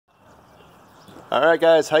Alright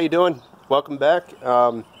guys, how you doing? Welcome back.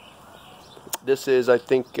 This is, I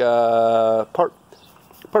think, part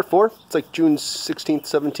 4. It's like June 16th,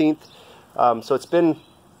 17th. So it's been,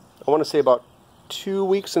 I want to say, about 2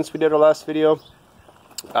 weeks since we did our last video.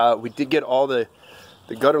 We did get all the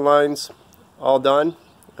gutter lines all done.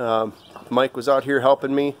 Mike was out here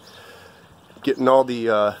helping me, getting all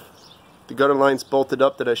the gutter lines bolted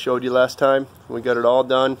up that I showed you last time. We got it all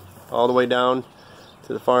done, all the way down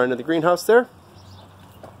to the far end of the greenhouse there.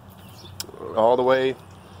 All the way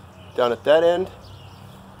down at that end,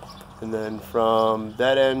 and then from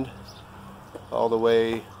that end all the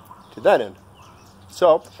way to that end.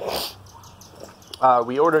 So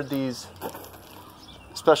we ordered these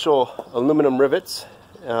special aluminum rivets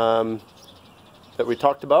that we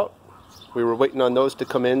talked about. We were waiting on those to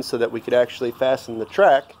come in so that we could actually fasten the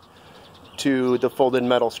track to the folded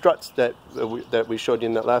metal struts that we showed you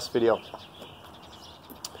in that last video.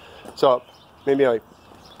 So maybe I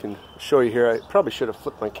can show you here. I probably should have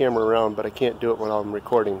flipped my camera around, but I can't do it when I'm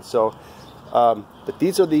recording. So but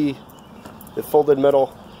these are the folded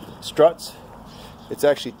metal struts. It's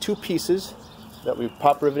actually 2 pieces that we've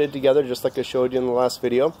pop riveted together, just like I showed you in the last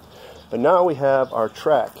video. But now we have our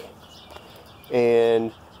track,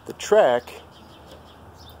 and the track,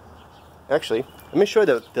 actually, let me show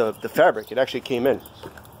you the fabric. It actually came in.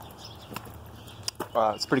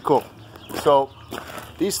 It's pretty cool. So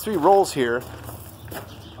these 3 rolls here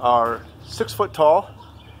are 6 foot tall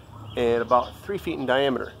and about 3 feet in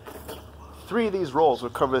diameter. 3 of these rolls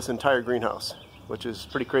would cover this entire greenhouse, which is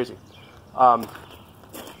pretty crazy. And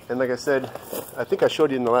like I said, I think I showed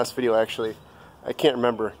you in the last video, actually. I can't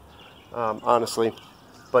remember, honestly.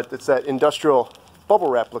 But it's that industrial bubble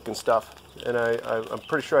wrap looking stuff. And I'm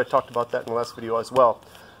pretty sure I talked about that in the last video as well.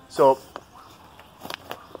 So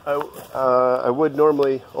I would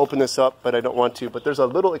normally open this up, but I don't want to. But there's a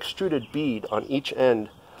little extruded bead on each end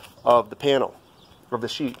of the panel, of the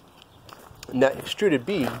sheet. And that extruded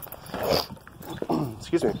bead,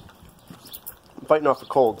 excuse me, I'm fighting off a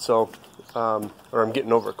cold, so, or I'm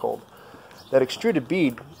getting over a cold. That extruded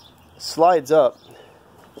bead slides up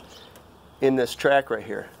in this track right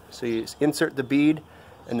here. So you insert the bead,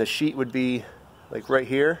 and the sheet would be like right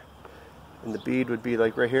here, and the bead would be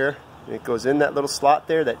like right here, and it goes in that little slot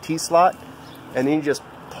there, that T slot, and then you just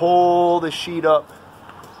pull the sheet up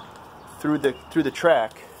through the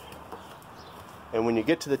track. And when you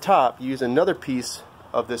get to the top, you use another piece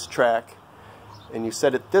of this track, and you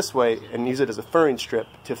set it this way and use it as a furring strip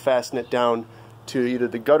to fasten it down to either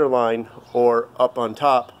the gutter line or up on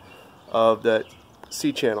top of that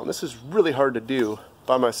C-channel. This is really hard to do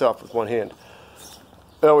by myself with one hand.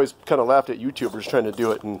 I always kind of laughed at YouTubers trying to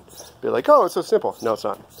do it and be like, oh, it's so simple. No, it's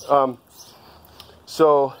not.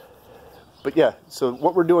 But yeah, so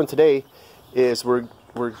what we're doing today is we're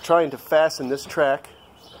trying to fasten this track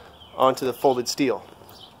onto the folded steel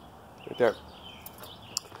right there.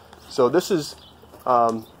 So this is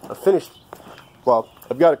a finished, well,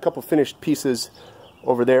 I've got a couple finished pieces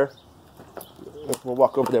over there. We'll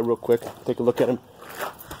walk over there real quick, take a look at them.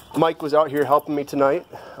 Mike was out here helping me tonight.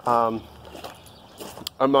 I'm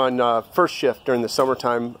on first shift during the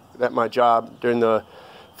summertime at my job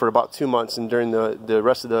for about 2 months, and during the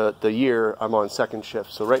rest of the year I'm on second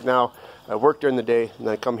shift. So right now I work during the day and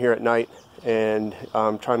I come here at night, and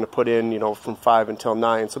I'm trying to put in, from 5 until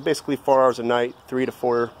 9. So basically 4 hours a night, 3 to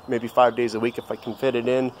 4, maybe 5 days a week if I can fit it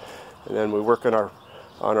in. And then we work on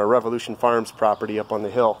our Revolution Farms property up on the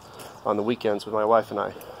hill on the weekends with my wife and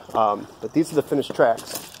I. But these are the finished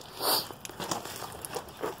tracks.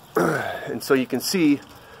 And so you can see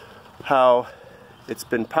how it's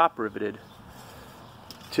been pop riveted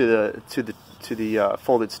to the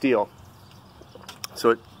folded steel. So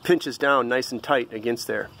it pinches down nice and tight against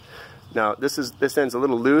there. Now this end's a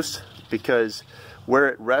little loose because where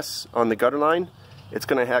it rests on the gutter line, it's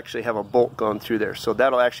going to actually have a bolt going through there. So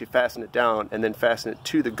that'll actually fasten it down and then fasten it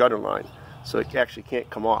to the gutter line, so it actually can't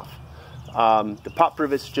come off. The pop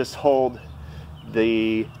rivets just hold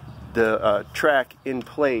the track in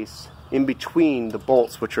place in between the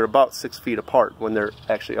bolts, which are about 6 feet apart when they're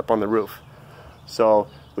actually up on the roof. So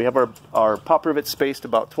we have our pop rivets spaced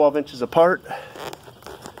about 12 inches apart.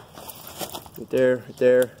 Right there, right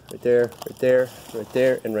there, right there, right there, right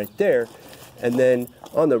there, and right there. And then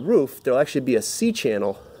on the roof, there'll actually be a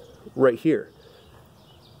C-channel right here.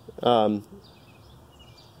 Yeah,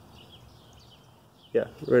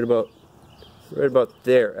 right about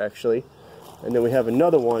there, actually. And then we have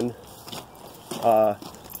another one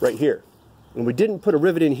right here. And we didn't put a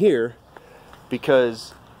rivet in here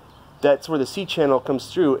because that's where the C-channel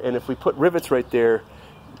comes through, and if we put rivets right there,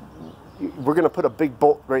 we're going to put a big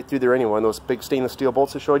bolt right through there anyway, those big stainless steel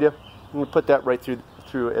bolts I showed you. We put that right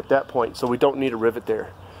through at that point, so we don't need a rivet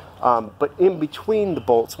there. But in between the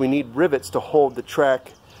bolts, we need rivets to hold the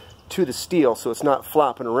track to the steel so it's not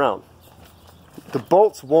flopping around. The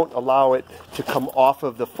bolts won't allow it to come off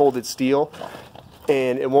of the folded steel,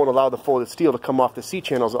 and it won't allow the folded steel to come off the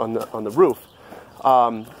C-channels on the roof.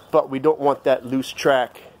 But we don't want that loose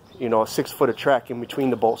track, you know, a 6 foot of track in between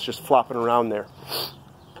the bolts just flopping around there.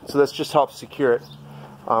 So this just helps secure it.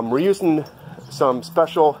 We're using some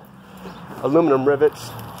special aluminum rivets.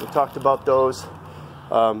 We talked about those.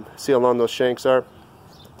 See how long those shanks are?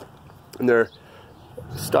 And they're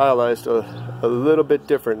stylized a little bit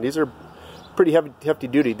different. These are pretty hefty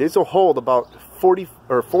duty. These will hold about 40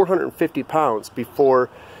 or 450 pounds before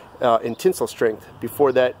in tensile strength,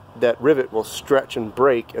 before that rivet will stretch and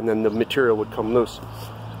break, and then the material would come loose.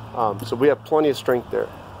 So we have plenty of strength there.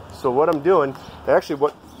 So what I'm doing, actually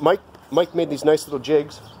what Mike made these nice little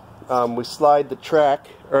jigs. We slide the track,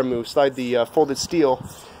 or we slide the folded steel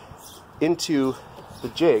into the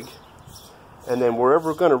jig, and then wherever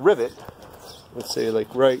we're going to rivet, let's say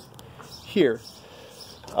like right here,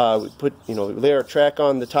 we put, you know, we lay our track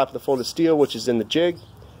on the top of the folded steel, which is in the jig,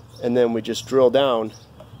 and then we just drill down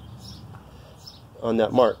on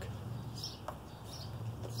that mark.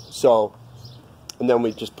 So, and then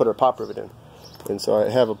we just put our pop rivet in. And so I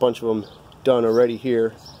have a bunch of them done already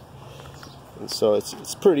here, and so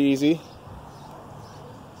it's pretty easy.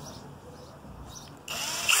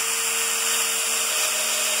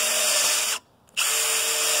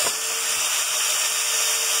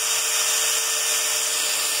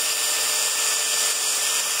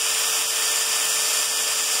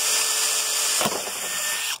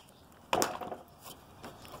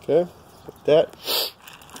 Okay, like that.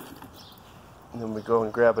 And then we go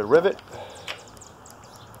and grab a rivet.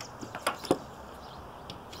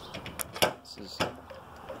 This is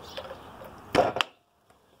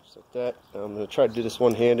just like that. Now I'm going to try to do this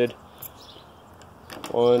one-handed.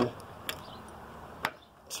 1,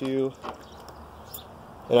 2,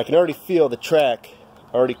 and I can already feel the track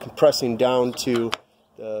already compressing down to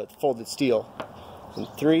the folded steel. And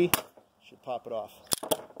 3 should pop it off.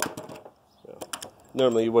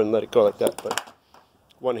 Normally you wouldn't let it go like that, but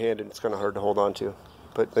one-handed it's kind of hard to hold on to.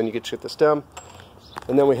 But then you get to the stem,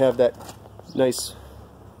 and then we have that nice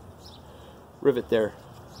rivet there.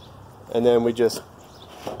 And then we just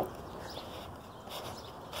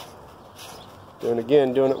doing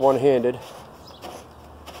it one-handed.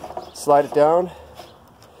 Slide it down,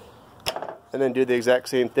 and then do the exact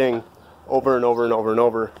same thing over and over and over and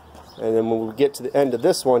over. And then when we get to the end of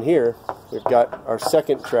this one here, we've got our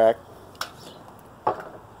second track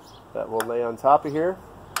that we'll lay on top of here.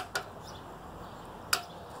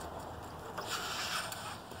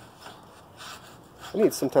 I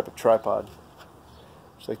need some type of tripod.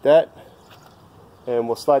 Just like that. And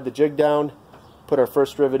we'll slide the jig down, put our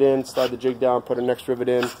first rivet in, slide the jig down, put our next rivet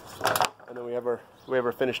in, and then we have our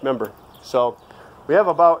finished member. So we have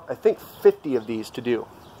about, I think, 50 of these to do.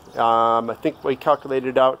 I think we calculated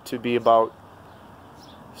it out to be about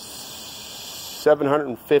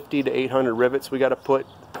 750 to 800 rivets we got to put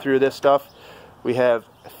through this stuff. We have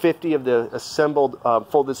 50 of the assembled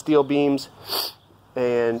folded steel beams,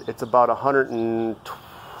 and it's about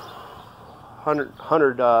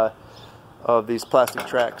 100 of these plastic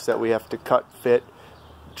tracks that we have to cut, fit,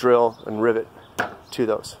 drill, and rivet to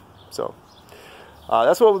those. So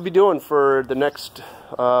that's what we'll be doing for the next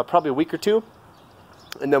probably a week or two,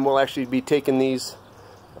 and then we'll actually be taking these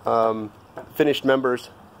finished members,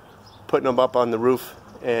 putting them up on the roof,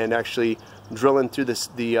 and actually drilling through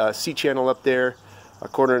the C-channel up there, a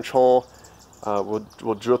 1/4-inch hole.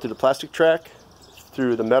 We'll drill through the plastic track,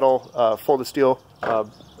 through the metal folded steel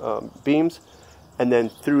beams, and then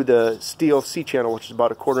through the steel C-channel, which is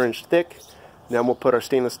about a 1/4-inch thick. And then we'll put our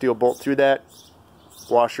stainless steel bolt through that,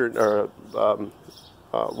 washer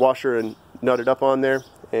and nut it up on there,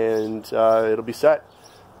 and it'll be set.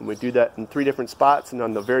 And we do that in 3 different spots. And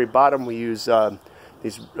on the very bottom, we use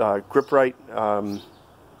these grip-right,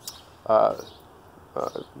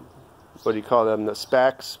 what do you call them? The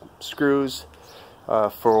spacks screws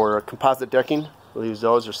for composite decking. We'll use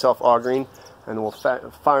those, or self-augering, and we'll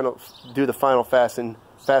do the final fastening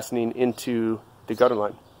into the gutter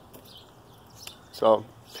line. So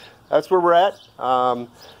that's where we're at.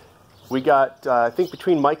 We got, I think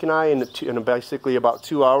between Mike and I, in basically about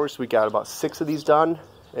 2 hours, we got about 6 of these done.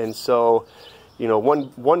 And so, you know,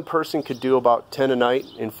 one person could do about 10 a night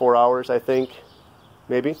in 4 hours, I think,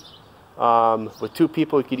 maybe. With 2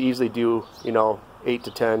 people, you could easily do, you know, 8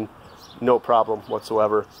 to 10, no problem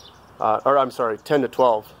whatsoever. Or I'm sorry, 10 to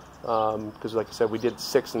 12, because like I said, we did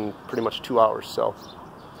 6 in pretty much 2 hours. So,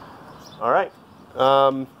 all right,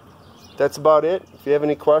 that's about it. If you have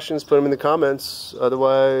any questions, put them in the comments.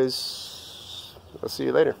 Otherwise, I'll see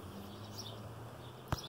you later.